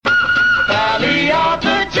Jolly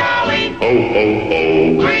Arthur, jolly. Ho, ho,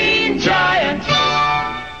 ho. Green Giant.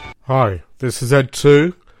 Hi, this is Ed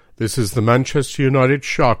 2. This is the Manchester United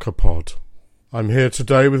Sharkapod. I'm here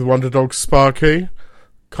today with Wonder Dog Sparky.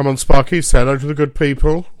 Come on, Sparky, say hello to the good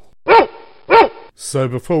people. So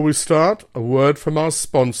before we start, a word from our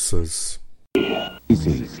sponsors.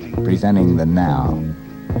 Macy's, presenting the now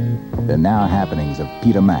happenings of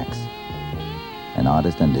Peter Max, an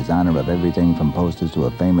artist and designer of everything from posters to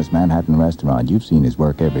a famous Manhattan restaurant. You've seen his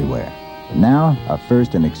work everywhere. Now, a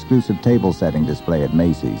first and exclusive table setting display at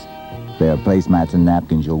Macy's. There are placemats and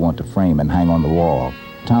napkins you'll want to frame and hang on the wall.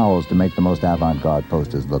 Towels to make the most avant-garde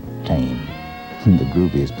posters look tame. The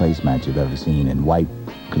grooviest placemats you've ever seen in white,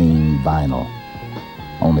 clean vinyl.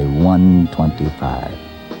 Only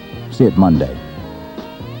 $125. See it Monday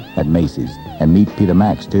at Macy's. And meet Peter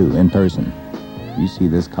Max, too, in person. You see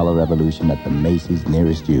this color revolution at the Macy's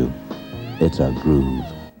nearest you. It's a groove.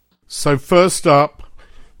 So first up,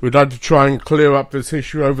 we'd like to try and clear up this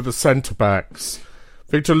issue over the centre-backs.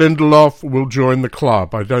 Victor Lindelof will join the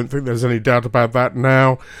club. I don't think there's any doubt about that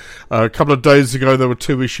now. A couple of days ago, there were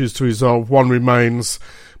two issues to resolve. One remains,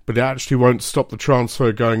 but it actually won't stop the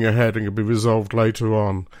transfer going ahead and can be resolved later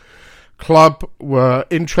on. Club were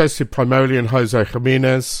interested primarily in Jose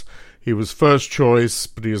Jimenez. He was first choice,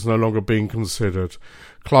 but he is no longer being considered.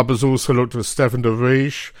 Club has also looked at Stefan de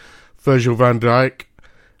Vrij, Virgil van Dijk,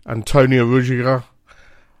 Antonio Rudiger,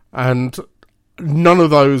 and none of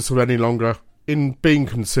those are any longer in being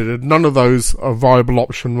considered. None of those are a viable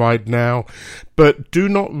option right now, but do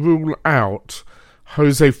not rule out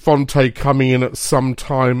Jose Fonte coming in at some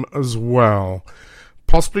time as well.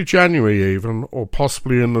 Possibly January even, or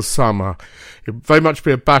possibly in the summer. It would very much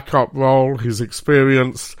be a backup role. He's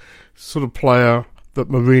experienced, sort of player that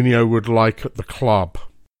Mourinho would like at the club.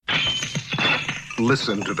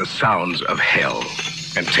 Listen to the sounds of hell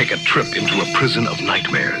and take a trip into a prison of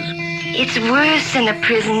nightmares. It's worse than a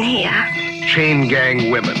prison here. Chain Gang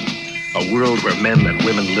Women, a world where men and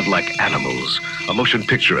women live like animals. A motion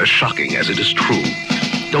picture as shocking as it is true.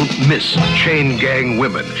 Don't miss Chain Gang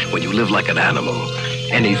Women when you live like an animal.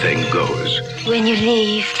 Anything goes. When you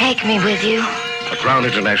leave, take me with you. A Crown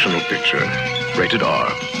International picture. Rated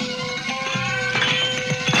R.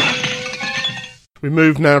 We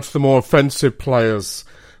move now to the more offensive players.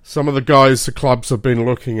 Some of the guys the clubs have been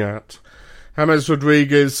looking at. James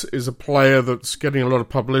Rodriguez is a player that's getting a lot of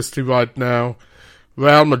publicity right now.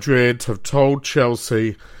 Real Madrid have told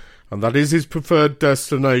Chelsea, and that is his preferred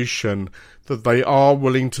destination, that they are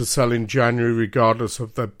willing to sell in January regardless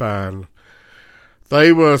of their ban.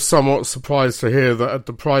 They were somewhat surprised to hear that at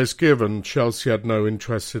the price given, Chelsea had no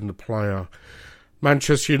interest in the player.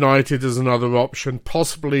 Manchester United is another option,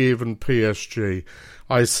 possibly even PSG.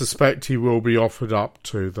 I suspect he will be offered up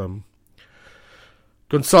to them.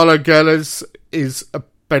 Gonzalo Guedes is a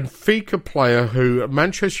Benfica player who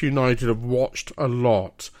Manchester United have watched a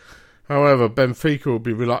lot. However, Benfica will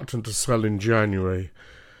be reluctant to sell in January.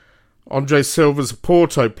 Andre Silva's a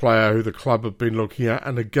Porto player who the club have been looking at,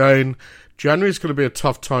 and again, January is going to be a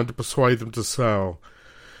tough time to persuade them to sell.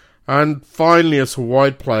 And finally, as a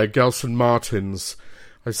wide player, Gelson Martins.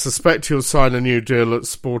 I suspect he'll sign a new deal at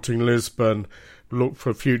Sporting Lisbon, look for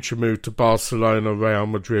a future move to Barcelona, Real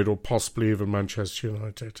Madrid, or possibly even Manchester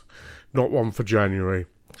United. Not one for January.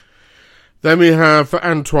 Then we have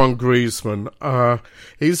Antoine Griezmann.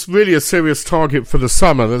 He's really a serious target for the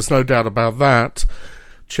summer, there's no doubt about that.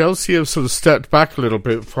 Chelsea have sort of stepped back a little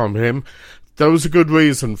bit from him. There was a good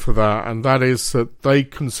reason for that, and that is that they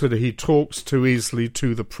consider he talks too easily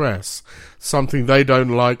to the press, something they don't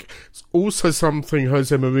like. It's also something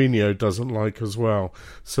Jose Mourinho doesn't like as well,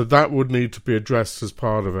 so that would need to be addressed as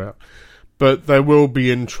part of it. But there will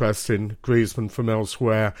be interest in Griezmann from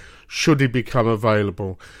elsewhere, should he become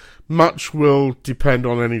available. Much will depend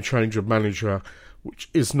on any change of manager, which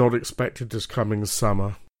is not expected this coming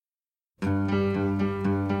summer.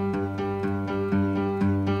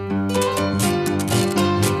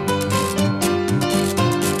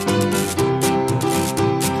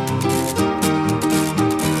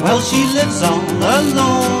 Well, she lives all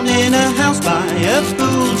alone in a house by a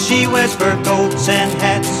pool. She wears fur coats and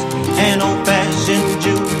hats and old-fashioned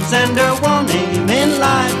jewels, and her one aim in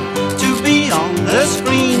life to be on the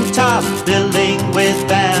screen, top billing with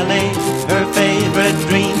ballet, her favorite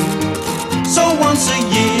dream. So once a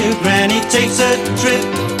year, Granny takes a trip,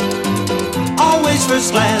 always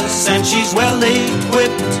first class, and she's well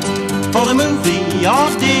equipped. For the movie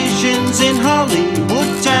auditions in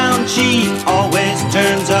Hollywood town, she always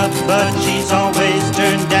turns up, but she's always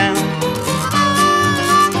turned down.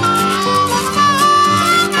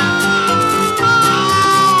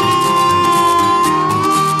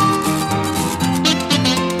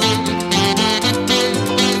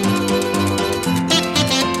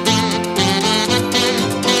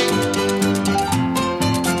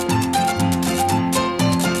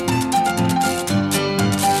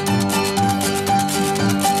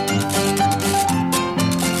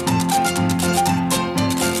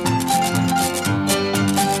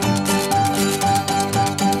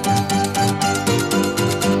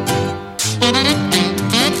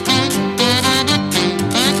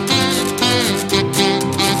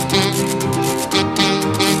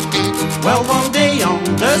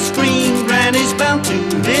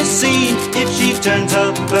 seen if she turns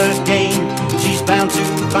up again. She's bound to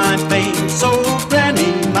find fame. So,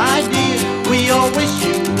 Granny, my dear, we all wish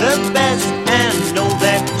you the best and know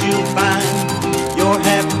that you'll find your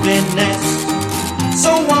happiness.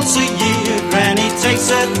 So once a year, Granny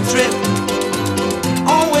takes a trip,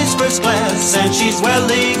 always first class, and she's well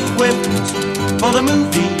equipped for the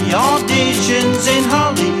movie auditions in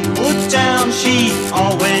Hollywood town. She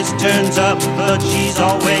always turns up, but she's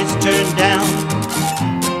always turned down.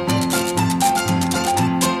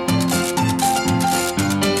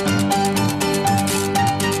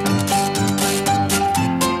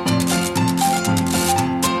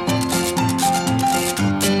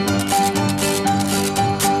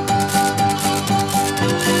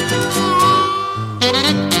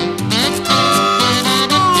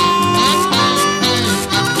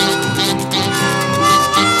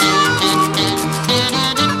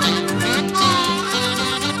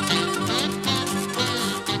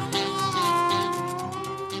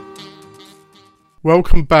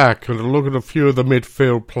 Welcome back, and a look at a few of the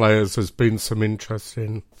midfield players has been some interest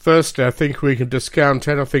in. Firstly, I think we can discount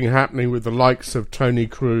anything happening with the likes of Toni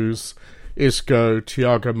Kroos, Isco,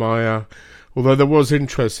 Thiago Maia, although there was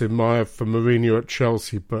interest in Maia for Mourinho at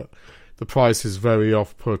Chelsea, but the price is very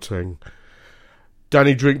off-putting.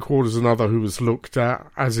 Danny Drinkwater's another who was looked at,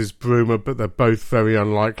 as is Bruma, but they're both very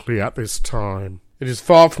unlikely at this time. It is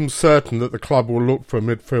far from certain that the club will look for a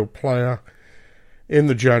midfield player in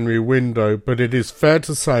the January window, but it is fair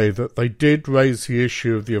to say that they did raise the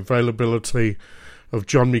issue of the availability of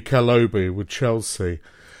John Mikel Obi with Chelsea,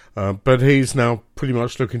 but he's now pretty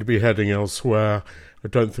much looking to be heading elsewhere. I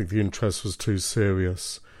don't think the interest was too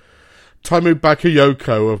serious. Taimu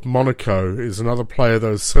Bakayoko of Monaco is another player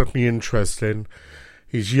that is certainly interesting.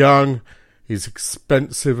 He's young, he's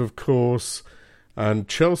expensive of course, and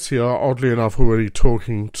Chelsea are oddly enough already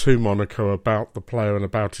talking to Monaco about the player and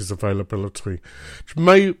about his availability, which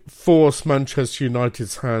may force Manchester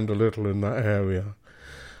United's hand a little in that area.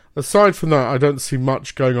 Aside from that, I don't see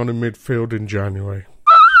much going on in midfield in January.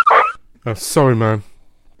 Sorry man,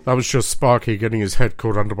 that was just Sparky getting his head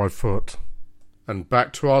caught under my foot. And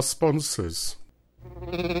back to our sponsors.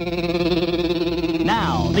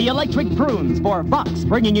 Now, the electric prunes for Vox,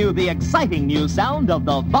 bringing you the exciting new sound of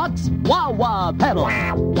the Vox Wah-Wah pedal.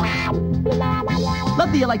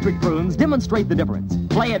 Let the electric prunes demonstrate the difference.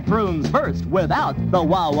 Play it prunes first without the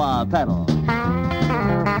Wah-Wah pedal.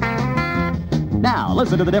 Now,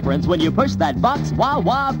 listen to the difference when you push that Vox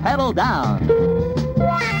Wah-Wah pedal down.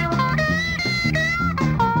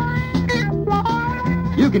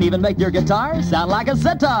 You can even make your guitar sound like a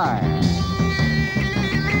sitar.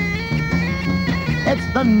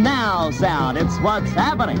 It's the now sound. It's what's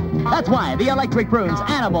happening. That's why the Electric Prunes,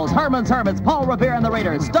 Animals, Herman's Hermits, Paul Revere and the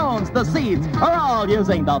Raiders, Stones, the Seeds are all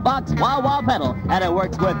using the Vox Wah-Wah pedal, and it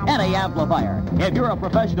works with any amplifier. If you're a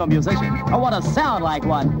professional musician or want to sound like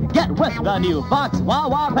one, get with the new Vox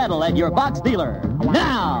Wah-Wah pedal at your Vox dealer.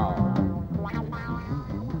 Now!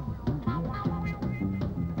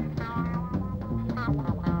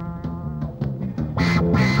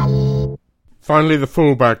 Finally, the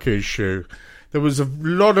fullback issue. There was a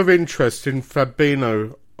lot of interest in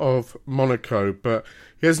Fabinho of Monaco, but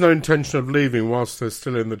he has no intention of leaving whilst they're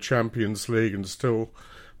still in the Champions League and still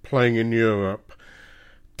playing in Europe.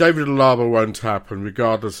 David Alaba won't happen,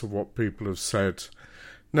 regardless of what people have said.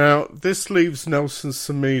 Now, this leaves Nelson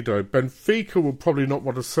Semedo. Benfica will probably not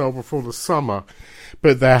want to sell before the summer,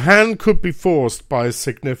 but their hand could be forced by a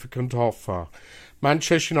significant offer.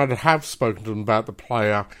 Manchester United have spoken to them about the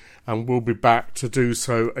player and will be back to do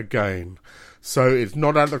so again. So it's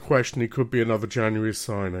not out of the question he could be another January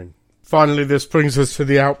signing. Finally, this brings us to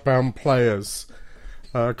the outbound players.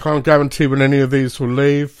 Can't guarantee when any of these will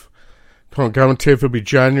leave. Can't guarantee if it'll be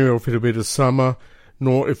January or if it'll be the summer,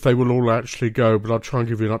 nor if they will all actually go, but I'll try and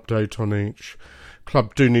give you an update on each.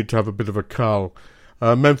 Club do need to have a bit of a cull.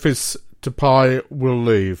 Memphis Depay will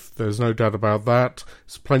leave. There's no doubt about that.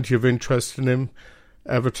 There's plenty of interest in him.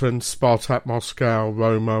 Everton, Spartak Moscow,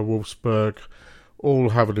 Roma, Wolfsburg all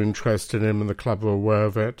have an interest in him and the club are aware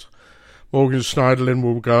of it. Morgan Schneiderlin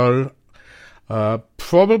will go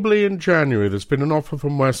probably in January. There's been an offer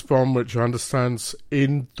from West Brom which I understand's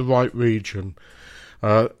in the right region.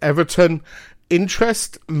 Everton,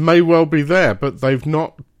 interest may well be there, but they've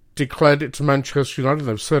not declared it to Manchester United.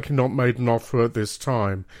 They've certainly not made an offer at this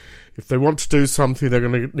time. If they want to do something, they're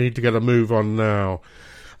going to need to get a move on now.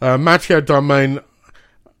 Matteo Darmian,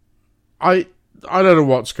 I don't know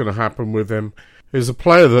what's going to happen with him. He's a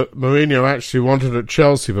player that Mourinho actually wanted at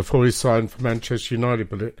Chelsea before he signed for Manchester United,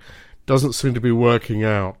 but it doesn't seem to be working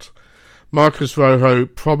out. Marcus Rojo,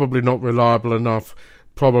 probably not reliable enough,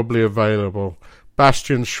 probably available.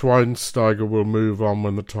 Bastian Schweinsteiger will move on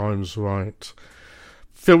when the time's right.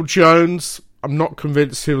 Phil Jones, I'm not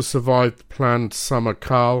convinced he'll survive the planned summer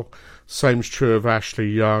cull. Same's true of Ashley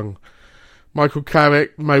Young. Michael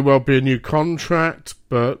Carrick may well be a new contract,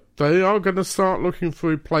 but they are going to start looking for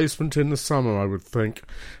replacement in the summer, I would think.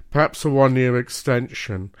 Perhaps a 1-year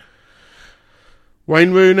extension.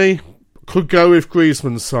 Wayne Rooney could go if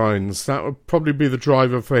Griezmann signs. That would probably be the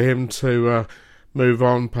driver for him to move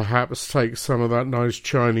on, perhaps take some of that nice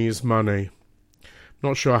Chinese money.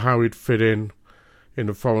 Not sure how he'd fit in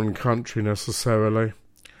a foreign country necessarily.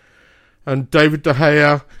 And David De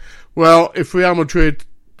Gea, well, if Real Madrid,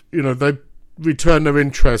 they return their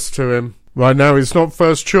interest to him. Right now he's not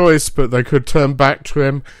first choice, but they could turn back to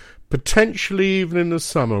him, potentially even in the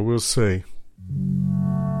summer, we'll see.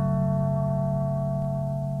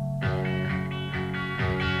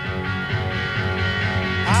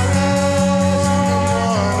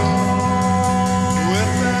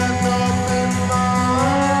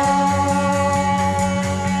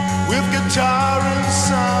 Guitar and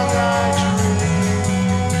song I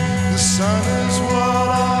dream. The sun is what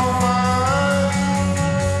I find.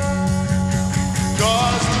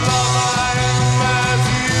 'Cause love I am as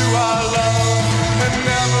you are love, and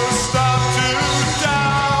never stop to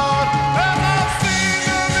doubt. And I've seen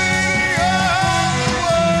the meaning of the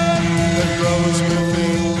word that grows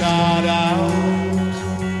within God out.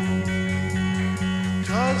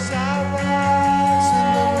 'Cause I rise in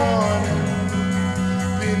the morning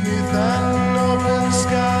beneath an open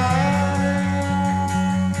sky,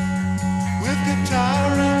 with guitar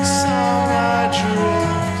and song I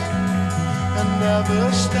drift and never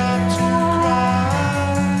stop to cry.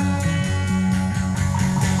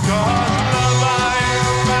 God, love I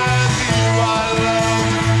am as you I love,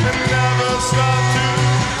 and never stop to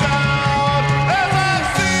doubt. As I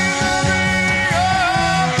see the meaning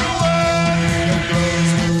of the word that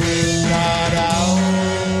grows within God out.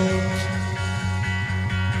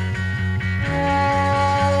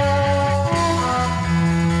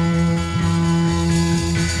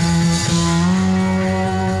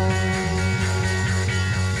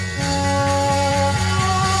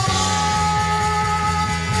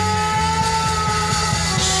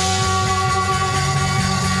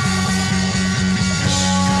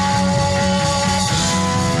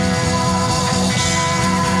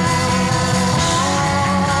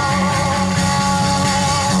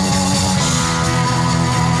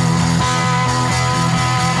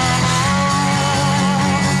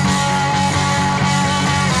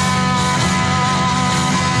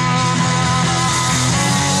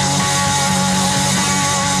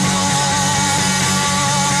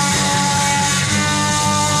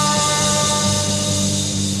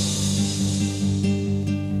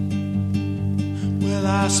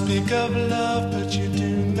 I speak of love, but you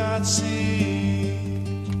do not see.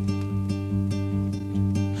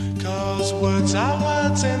 'Cause words are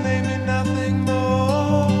words and they mean nothing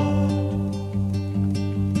more.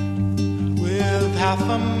 With half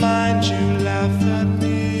a mind you laugh at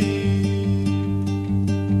me.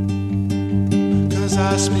 'Cause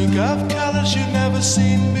I speak of colors you've never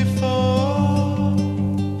seen before.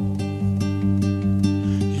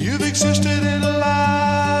 You've existed in a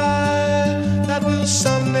life that will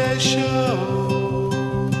someday show.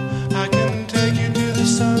 I can take you to the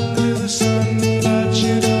sun, but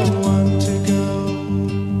you don't want to go.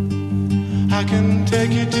 I can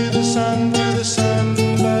take you to the sun,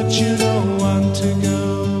 but you don't want to go.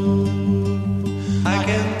 I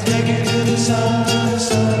can take you to the sun,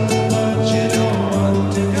 but you don't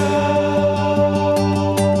want to go.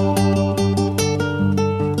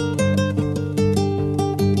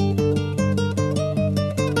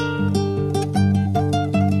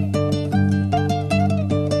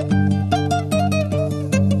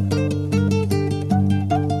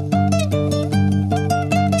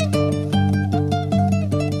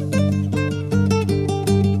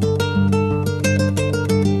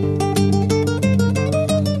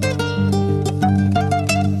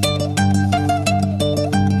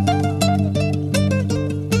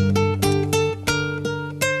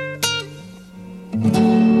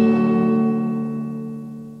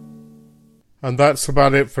 And that's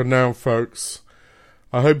about it for now, folks.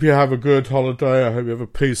 I hope you have a good holiday. I hope you have a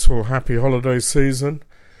peaceful, happy holiday season.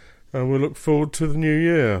 And we look forward to the new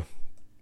year.